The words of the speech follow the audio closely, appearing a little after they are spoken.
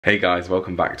Hey guys,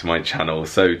 welcome back to my channel.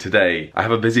 So today, I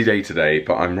have a busy day today,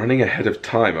 but I'm running ahead of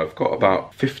time. I've got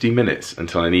about 50 minutes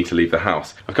until I need to leave the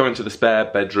house. I've come into the spare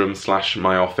bedroom slash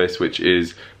my office, which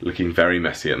is looking very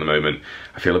messy at the moment.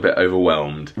 I feel a bit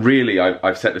overwhelmed. Really,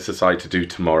 I've set this aside to do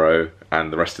tomorrow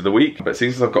and the rest of the week, but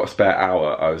since I've got a spare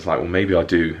hour, I was like, well, maybe I'll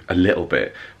do a little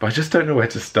bit, but I just don't know where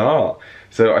to start.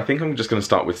 So I think I'm just gonna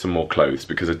start with some more clothes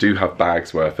because I do have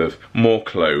bags worth of more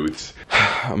clothes.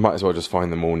 I might as well just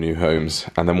find them all new homes,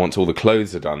 and then once all the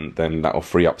clothes are done, then that'll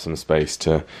free up some space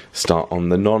to start on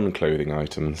the non-clothing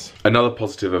items. Another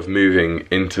positive of moving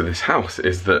into this house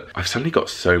is that I've suddenly got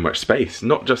so much space,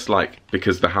 not just like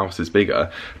because the house is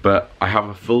bigger, but I have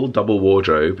a full double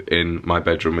wardrobe in my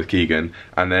bedroom with Keegan,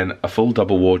 and then a full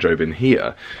double wardrobe in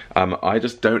here. I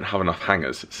just don't have enough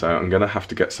hangers, so I'm gonna have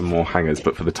to get some more hangers,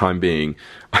 but for the time being,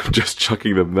 I'm just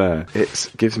chucking them there.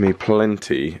 It gives me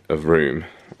plenty of room.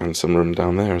 And some room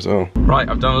down there as well. Right,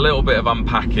 I've done a little bit of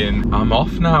unpacking. I'm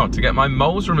off now to get my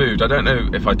moles removed. I don't know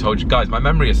if I told you guys, my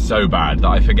memory is so bad that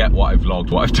I forget what I've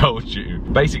vlogged, what I've told you.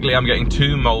 Basically, I'm getting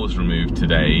 2 moles removed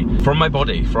today from my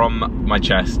body, from my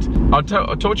chest. I'll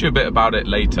talk to you a bit about it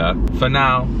later. For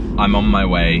now, I'm on my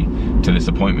way to this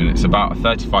appointment. It's about a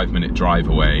 35-minute drive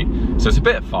away, so it's a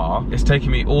bit far. It's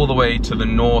taking me all the way to the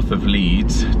north of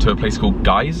Leeds to a place called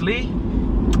Guiseley.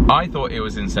 I thought it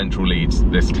was in central Leeds,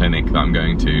 this clinic that I'm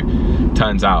going to.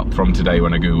 Turns out from today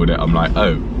when I googled it, I'm like,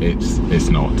 oh, it's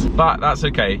not. But that's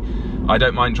okay. I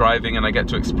don't mind driving and I get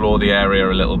to explore the area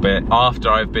a little bit. After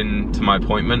I've been to my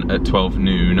appointment at 12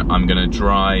 noon, I'm gonna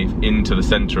drive into the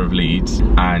center of Leeds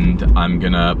and I'm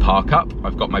gonna park up.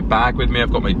 I've got my bag with me,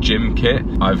 I've got my gym kit,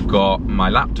 I've got my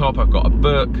laptop, I've got a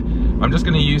book. I'm just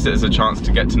gonna use it as a chance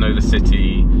to get to know the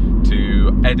city,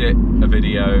 to edit a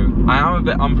video. I am a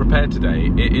bit unprepared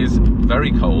today. It is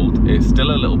very cold. It's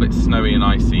still a little bit snowy and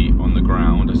icy on the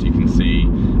ground, as you can see.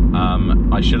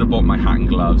 I should have bought my hat and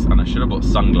gloves, and I should have bought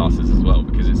sunglasses as well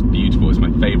because it's beautiful. It's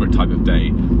my favorite type of day.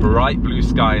 Bright blue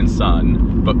sky and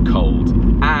sun, but cold,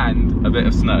 and a bit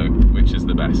of snow, which is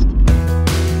the best.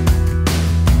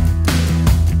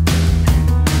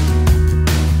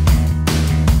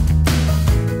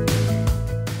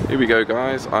 Here we go,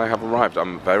 guys. I have arrived.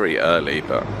 I'm very early,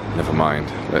 but never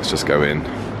mind. Let's just go in.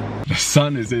 The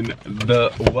sun is in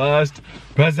the worst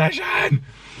position.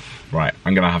 Right,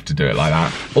 I'm gonna have to do it like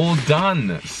that. All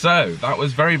done. So that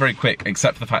was very, very quick,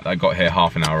 except for the fact that I got here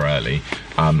half an hour early.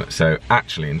 So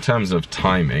actually, in terms of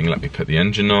timing, let me put the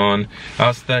engine on. That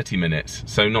was 30 minutes,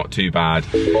 so not too bad.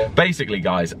 Basically,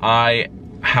 guys, I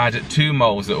had 2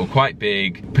 moles that were quite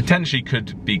big, potentially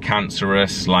could be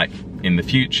cancerous, like in the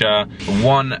future.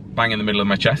 One bang in the middle of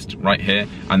my chest, right here,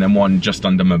 and then one just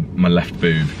under my left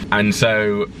boob. And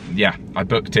so, yeah, I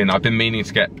booked in. I've been meaning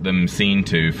to get them seen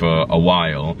to for a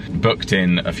while. Booked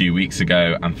in a few weeks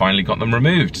ago and finally got them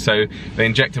removed. So they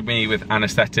injected me with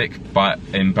anesthetic, but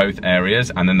in both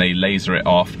areas, and then they laser it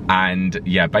off. And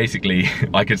yeah, basically,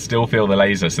 I could still feel the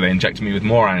laser. So they injected me with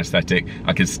more anesthetic.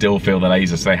 I could still feel the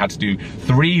laser. So they had to do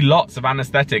 3 lots of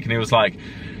anesthetic, and it was like,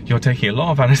 you're taking a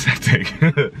lot of anesthetic.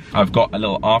 I've got a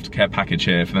little aftercare package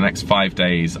here. For the next 5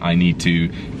 days, I need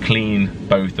to clean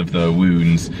both of the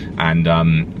wounds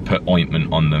and put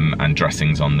ointment on them and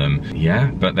dressings on them. Yeah,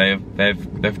 but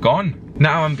they've gone.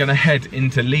 Now I'm gonna head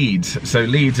into Leeds. So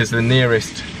Leeds is the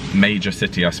nearest major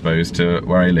city, I suppose, to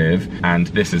where I live. And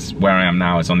this is where I am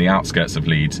now, is on the outskirts of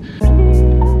Leeds.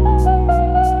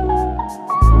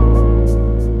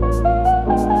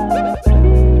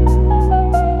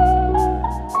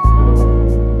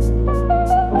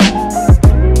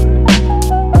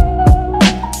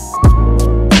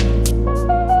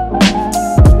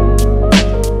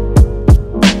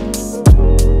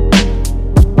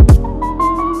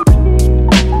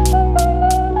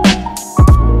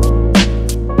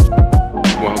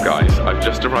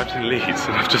 Arrived in Leeds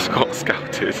and I've just got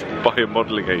scouted by a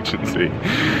modelling agency.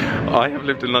 I have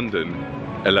lived in London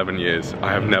 11 years.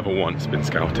 I have never once been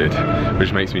scouted,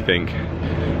 which makes me think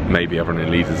maybe everyone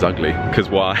in Leeds is ugly. Because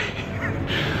why?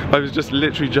 I was just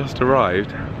literally just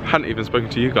arrived, hadn't even spoken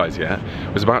to you guys yet.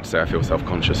 I was about to say I feel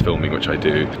self-conscious filming, which I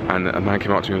do, and a man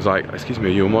came up to me and was like, excuse me,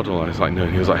 are you a model? I was like, no.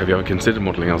 And he was like, have you ever considered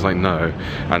modelling? I was like, no.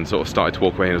 And sort of started to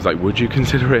walk away and was like, would you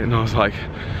consider it? And I was like,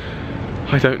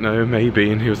 I don't know, maybe.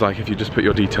 And he was like, if you just put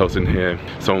your details in here,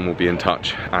 someone will be in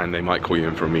touch and they might call you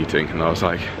in for a meeting. And I was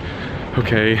like,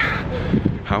 okay,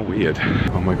 How weird.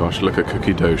 Oh my gosh, look at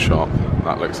cookie dough shop.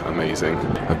 That looks amazing.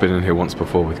 I've been in here once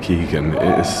before with Keegan.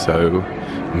 It is so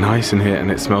nice in here and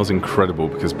it smells incredible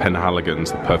because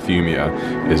Penhaligon's, the perfumier,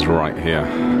 is right here.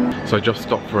 So I just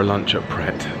stopped for a lunch at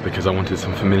Pret because I wanted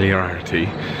some familiarity.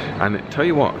 And tell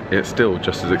you what, it's still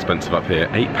just as expensive up here.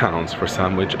 £8 for a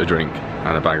sandwich, a drink,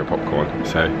 and a bag of popcorn.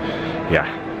 So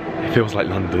yeah. It feels like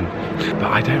London,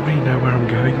 but I don't really know where I'm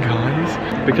going,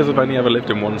 guys. Because I've only ever lived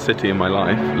in one city in my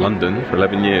life, London, for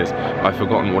 11 years, I've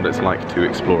forgotten what it's like to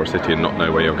explore a city and not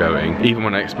know where you're going. Even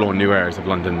when I explore new areas of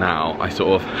London now, I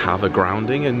sort of have a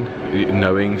grounding in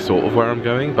knowing sort of where I'm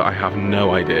going, but I have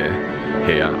no idea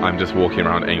here. I'm just walking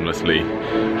around aimlessly,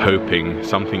 hoping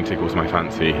something tickles my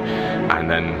fancy and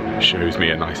then shows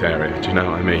me a nice area. Do you know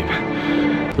what I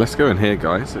mean? Let's go in here,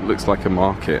 guys. It looks like a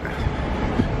market.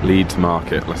 Leeds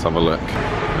market, let's have a look.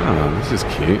 Oh, this is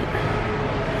cute.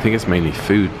 I think it's mainly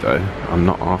food though. I'm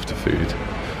not after food.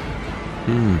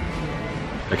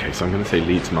 Okay, so I'm gonna say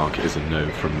Leeds market is a no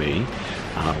from me.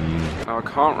 Now I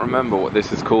can't remember what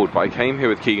this is called, but I came here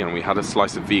with Keegan and we had a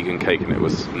slice of vegan cake and it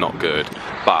was not good.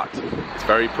 But it's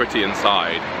very pretty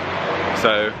inside.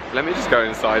 So let me just go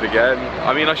inside again.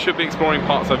 I mean, I should be exploring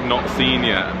parts I've not seen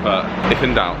yet, but if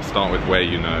in doubt, start with where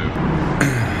you know.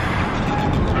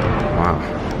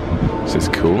 Wow. This is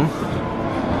cool.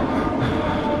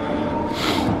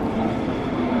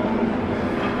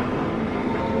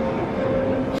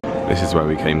 This is where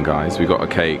we came, guys. We got a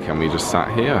cake and we just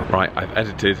sat here. Right, I've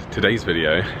edited today's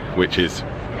video, which is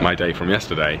my day from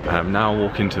yesterday. I'm now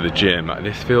walking to the gym.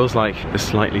 This feels like the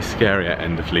slightly scarier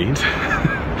end of Leeds,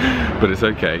 but it's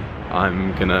okay.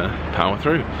 I'm gonna power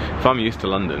through. If I'm used to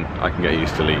London, I can get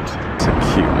used to Leeds. It's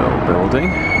a cute little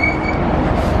building.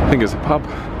 I think it's a pub.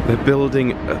 They're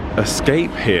building a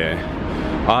Scape here.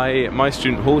 My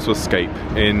student halls was Scape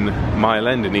in Mile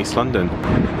End in East London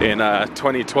in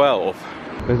 2012.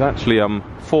 There's actually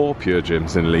 4 Pure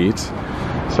gyms in Leeds.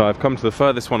 So I've come to the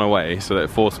furthest one away, so that it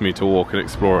forced me to walk and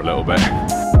explore a little bit.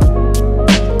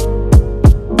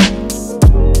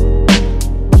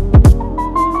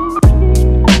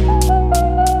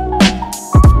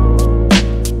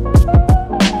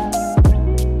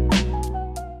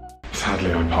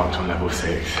 On level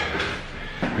 6,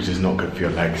 which is not good for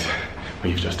your legs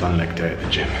when you've just done leg day at the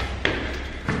gym.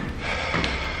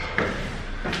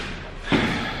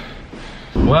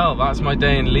 Well, that's my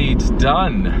day in Leeds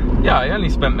done. Yeah, I only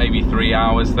spent maybe 3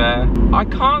 hours there. I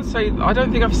can't say, I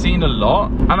don't think I've seen a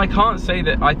lot, and I can't say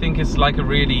that I think it's like a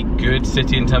really good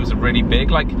city in terms of really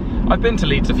big. Like, I've been to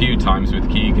Leeds a few times with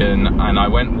Keegan, and I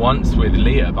went once with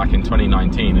Leah back in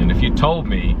 2019, and if you told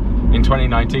me in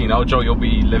 2019, oh Joel, you'll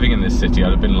be living in this city,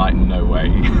 I'd have been like, no way.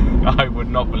 I would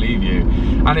not believe you.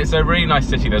 And it's a really nice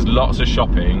city. There's lots of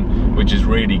shopping, which is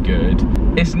really good.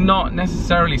 It's not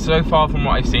necessarily, so far from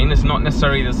what I've seen, it's not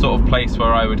necessarily the sort of place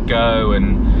where I would go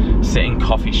and sit in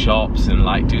coffee shops and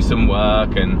like do some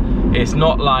work, and it's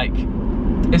not like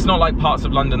parts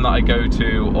of London that I go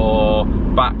to or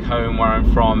back home where I'm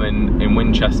from in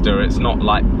Winchester. It's not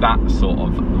like that sort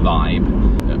of vibe.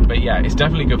 But yeah, it's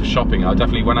definitely good for shopping. I'll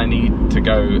definitely, when I need to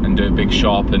go and do a big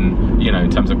shop and, you know, in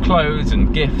terms of clothes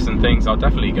and gifts and things, I'll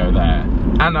definitely go there.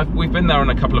 And we've been there on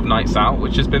a couple of nights out,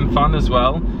 which has been fun as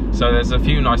well. So there's a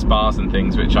few nice bars and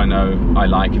things which I know I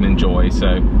like and enjoy,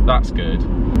 so that's good.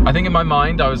 I think in my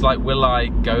mind I was like, will I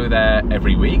go there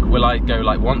every week? Will I go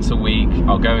like once a week?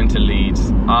 I'll go into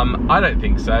Leeds. I don't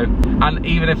think so. And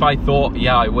even if I thought,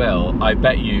 yeah, I will, I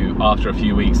bet you after a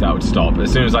few weeks that would stop.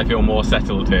 As soon as I feel more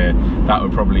settled here, that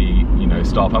would probably, you know,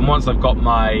 stop. And once I've got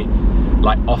my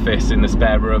like office in the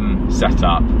spare room set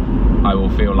up, I will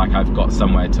feel like I've got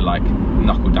somewhere to like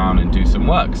knuckle down and do some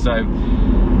work. So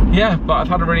yeah, but I've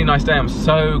had a really nice day. I'm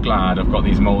so glad I've got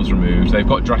these moles removed. They've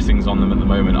got dressings on them at the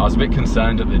moment. I was a bit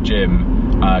concerned at the gym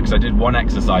because I did one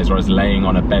exercise where I was laying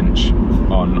on a bench,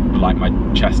 on like my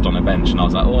chest on a bench, and I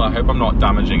was like, oh, I hope I'm not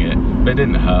damaging it, but it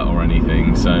didn't hurt or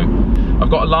anything. So I've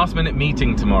got a last minute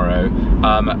meeting tomorrow,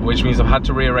 which means I've had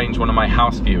to rearrange one of my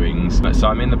house viewings. So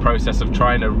I'm in the process of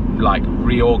trying to like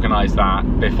reorganize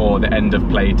that before the end of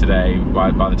play today,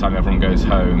 by the time everyone goes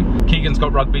home. Keegan's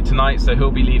got rugby tonight, so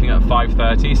he'll be leaving at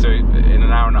 5:30. So in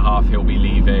an hour and a half he'll be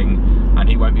leaving, and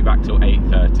he won't be back till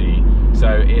 8:30. So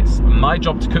it's my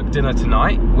job to cook dinner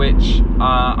tonight, which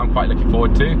I'm quite looking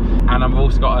forward to. And I've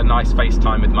also got a nice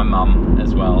FaceTime with my mum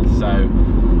as well. So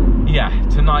yeah,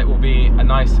 tonight will be a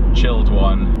nice chilled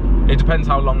one. It depends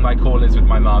how long my call is with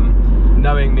my mum.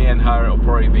 Knowing me and her, it'll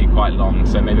probably be quite long,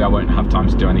 so maybe I won't have time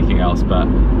to do anything else. But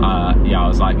yeah, I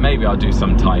was like, maybe I'll do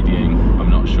some tidying, I'm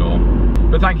not sure.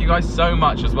 But thank you guys so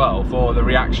much as well for the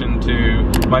reaction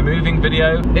to my moving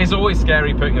video. It's always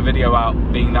scary putting a video out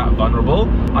being that vulnerable.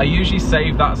 I usually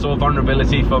save that sort of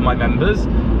vulnerability for my members.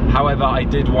 However, I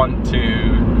did want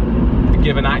to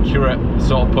give an accurate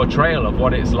sort of portrayal of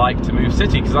what it's like to move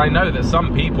city, because I know that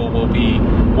some people will be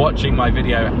watching my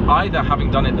video either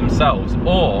having done it themselves,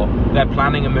 or they're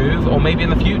planning a move, or maybe in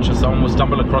the future someone will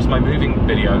stumble across my moving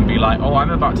video and be like, oh,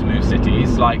 I'm about to move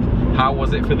cities, like, how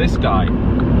was it for this guy?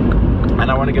 And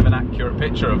I want to give an accurate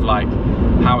picture of like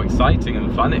how exciting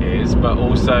and fun it is, but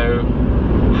also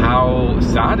how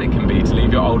sad it can be to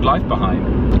leave your old life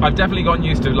behind. I've definitely gotten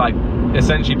used to like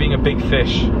essentially being a big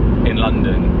fish in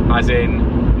London, as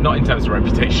in, not in terms of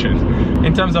reputation,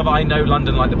 in terms of I know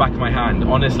London like the back of my hand.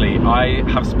 Honestly, I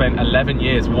have spent 11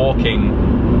 years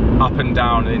walking up and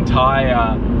down the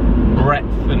entire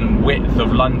breadth and width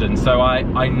of London, so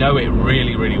I know it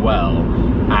really, really well,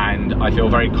 and I feel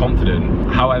very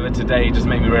confident. However, today just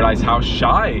made me realise how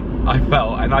shy I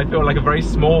felt, and I feel like a very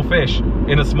small fish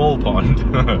in a small pond.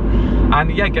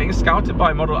 And yeah, getting scouted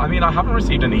by a model, I mean, I haven't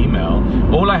received an email.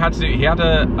 All I had to do, he had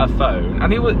a phone,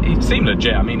 and he seemed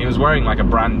legit. I mean, he was wearing like a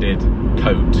branded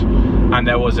coat, and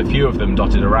there was a few of them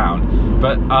dotted around,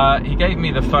 but he gave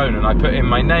me the phone, and I put in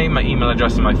my name, my email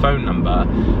address, and my phone number.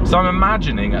 So I'm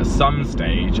imagining at some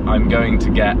stage I'm going to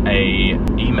get a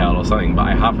email or something, but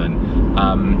I haven't.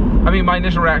 I mean, my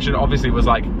initial reaction obviously was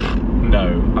like, no,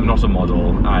 I'm not a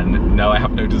model, and no, I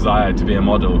have no desire to be a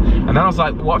model. And then I was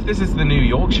like, what if this is the new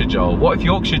Yorkshire Joel? What if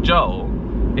Yorkshire Joel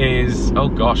is, oh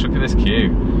gosh, look at this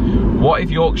queue. What if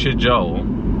Yorkshire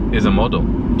Joel is a model?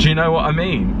 Do you know what I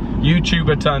mean?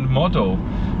 YouTuber turned model.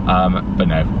 But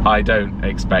no, I don't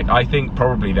expect, I think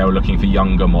probably they were looking for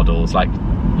younger models, like,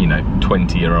 you know,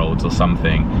 20-year-olds or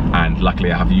something, and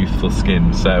luckily I have youthful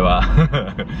skin, so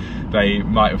they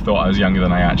might have thought I was younger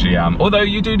than I actually am. Although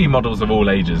you do need models of all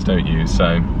ages, don't you?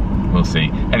 So we'll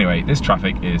see. Anyway, this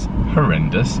traffic is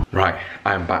horrendous. Right,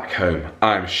 I'm back home.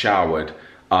 I'm showered.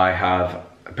 I have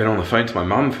been on the phone to my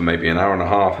mum for maybe an hour and a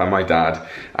half, and my dad,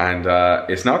 and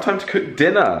it's now time to cook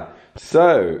dinner.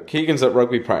 So, Keegan's at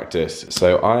rugby practice,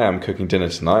 so I am cooking dinner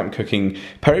tonight. I'm cooking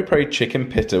peri-peri chicken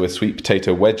pitta with sweet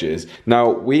potato wedges. Now,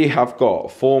 we have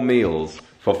got 4 meals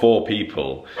for 4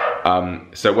 people.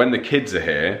 So when the kids are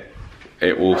here,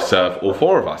 it will serve all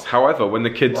 4 of us. However, when the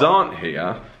kids aren't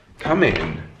here, come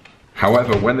in.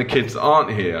 However, when the kids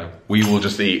aren't here, we will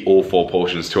just eat all 4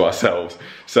 portions to ourselves.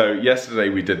 So yesterday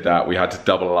we did that, we had to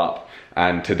double up.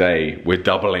 And today we're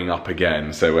doubling up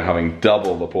again, so we're having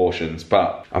double the portions,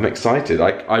 but I'm excited.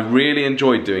 I really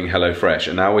enjoyed doing HelloFresh,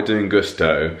 and now we're doing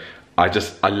Gusto.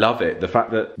 I love it. The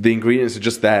fact that the ingredients are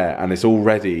just there and it's all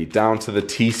ready down to the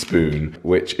teaspoon,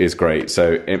 which is great.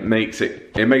 So it makes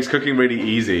cooking really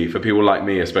easy for people like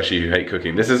me, especially who hate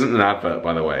cooking. This isn't an advert,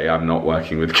 by the way. I'm not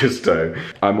working with Gusto.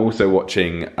 I'm also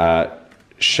watching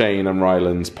Shane and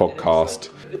Ryland's podcast.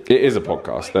 It is a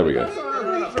podcast, there we go.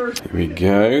 Here we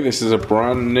go, this is a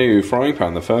brand new frying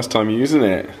pan, the first time using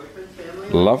it.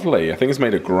 Lovely, I think it's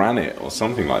made of granite or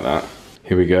something like that.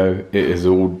 Here we go, it is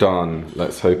all done.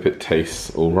 Let's hope it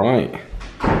tastes all right.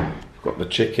 I've got the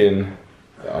chicken,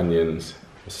 the onions,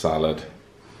 the salad.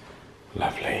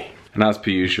 Lovely. And as per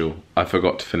usual, I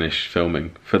forgot to finish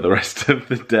filming for the rest of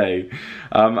the day.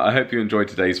 I hope you enjoyed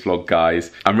today's vlog,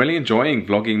 guys. I'm really enjoying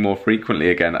vlogging more frequently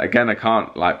again. Again, I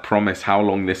can't like promise how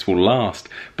long this will last,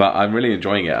 but I'm really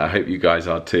enjoying it. I hope you guys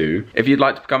are too. If you'd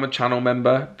like to become a channel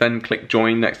member, then click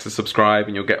join next to subscribe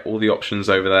and you'll get all the options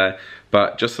over there.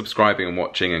 But just subscribing and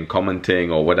watching and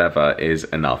commenting or whatever is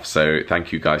enough. So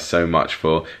thank you guys so much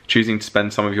for choosing to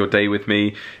spend some of your day with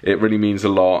me. It really means a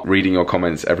lot. Reading your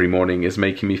comments every morning is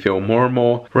making me feel more and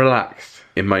more relaxed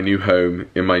in my new home,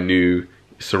 in my new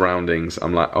surroundings.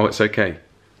 I'm like, oh, it's okay.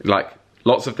 Like,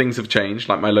 lots of things have changed,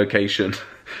 like my location,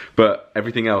 but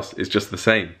everything else is just the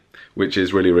same, which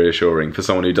is really reassuring. For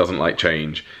someone who doesn't like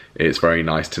change, it's very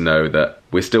nice to know that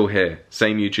we're still here.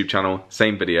 Same YouTube channel,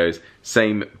 same videos,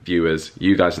 same viewers.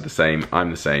 You guys are the same, I'm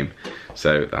the same.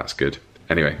 So that's good.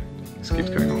 Anyway, this keeps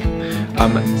going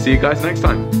on. See you guys next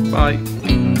time. Bye.